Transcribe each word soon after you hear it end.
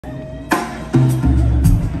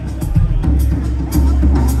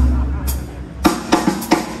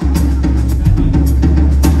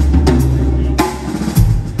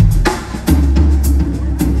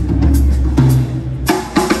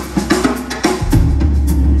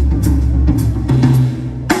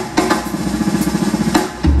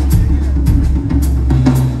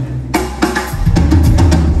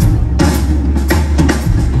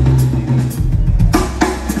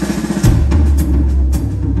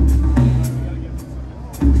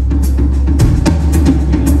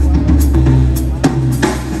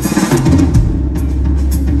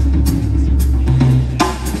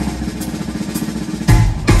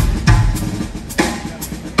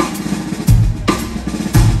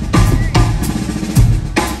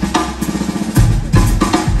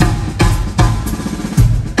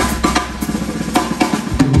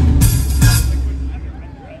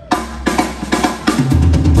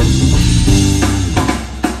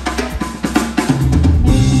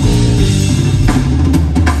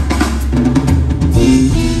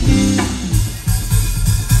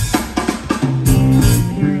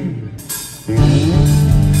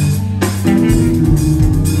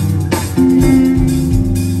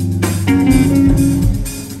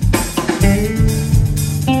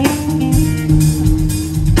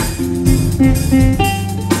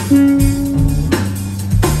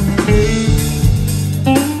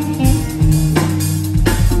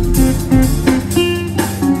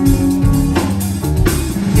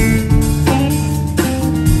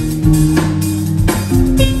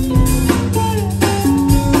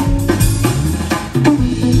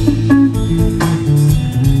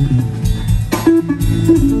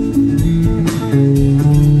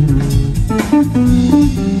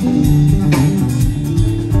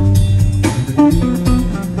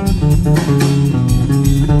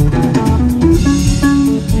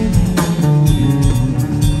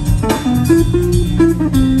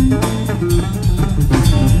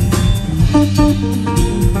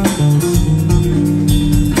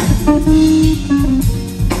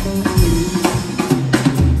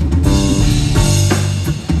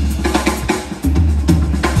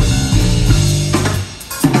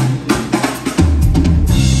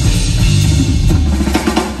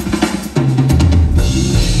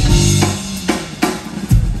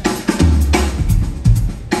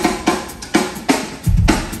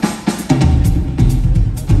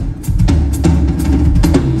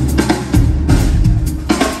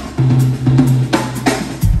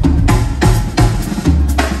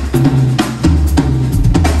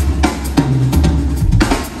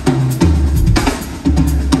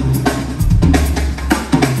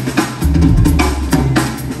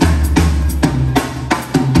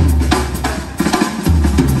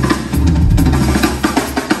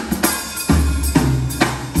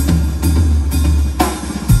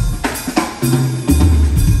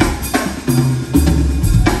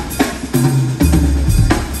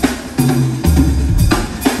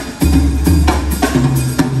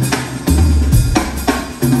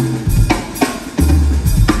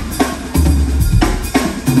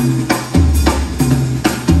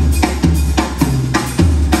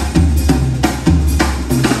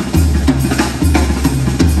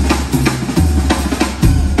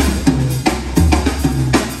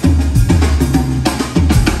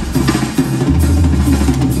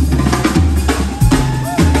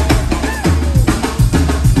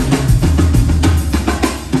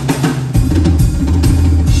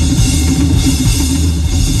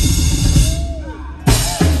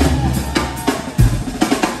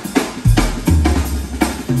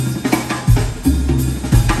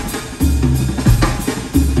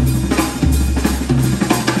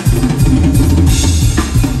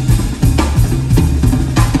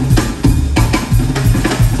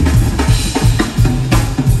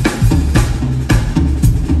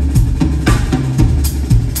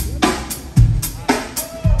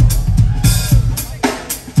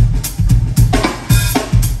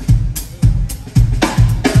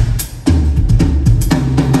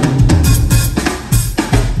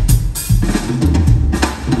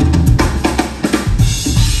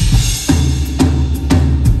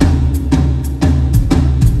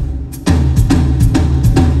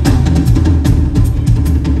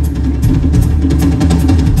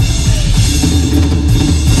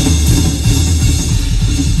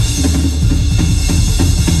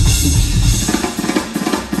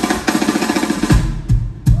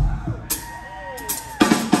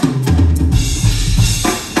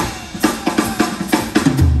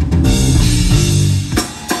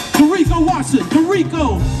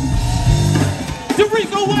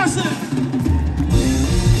Who was it?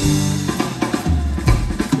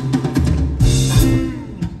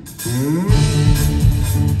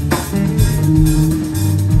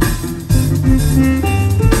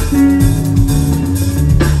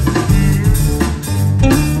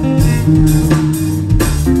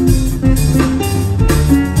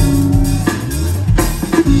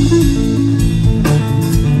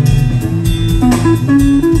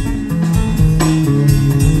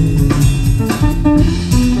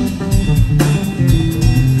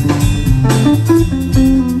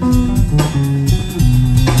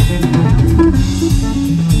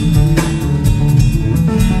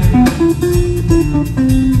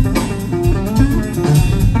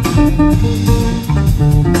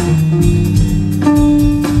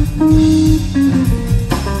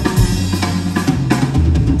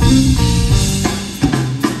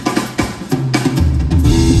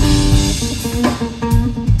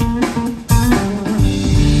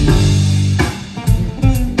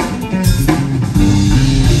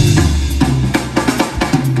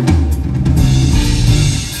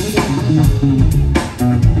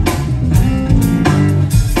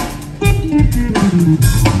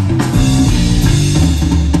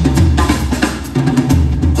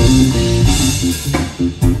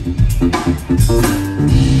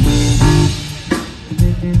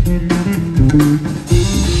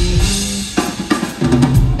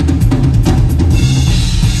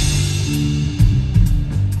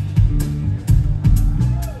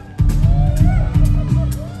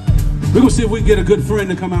 We're gonna see if we can get a good friend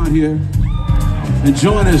to come out here and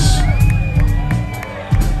join us.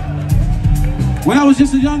 When I was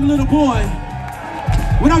just a young little boy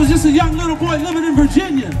living in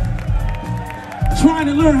Virginia, trying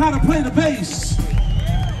to learn how to play the bass,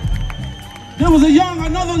 there was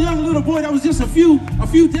another young little boy that was just a few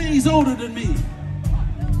days older than me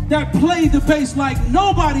that played the bass like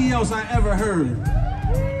nobody else I ever heard.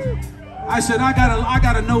 I said, I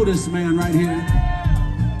gotta know this man right here.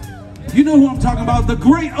 You know who I'm talking about, the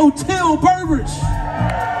great Otil Burbridge.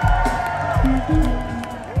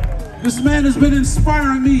 This man has been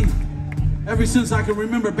inspiring me ever since I can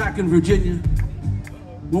remember back in Virginia,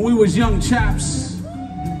 when we was young chaps.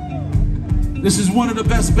 This is one of the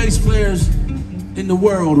best bass players in the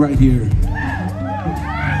world right here.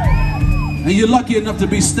 And you're lucky enough to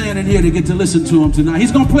be standing here to get to listen to him tonight.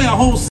 He's gonna play a whole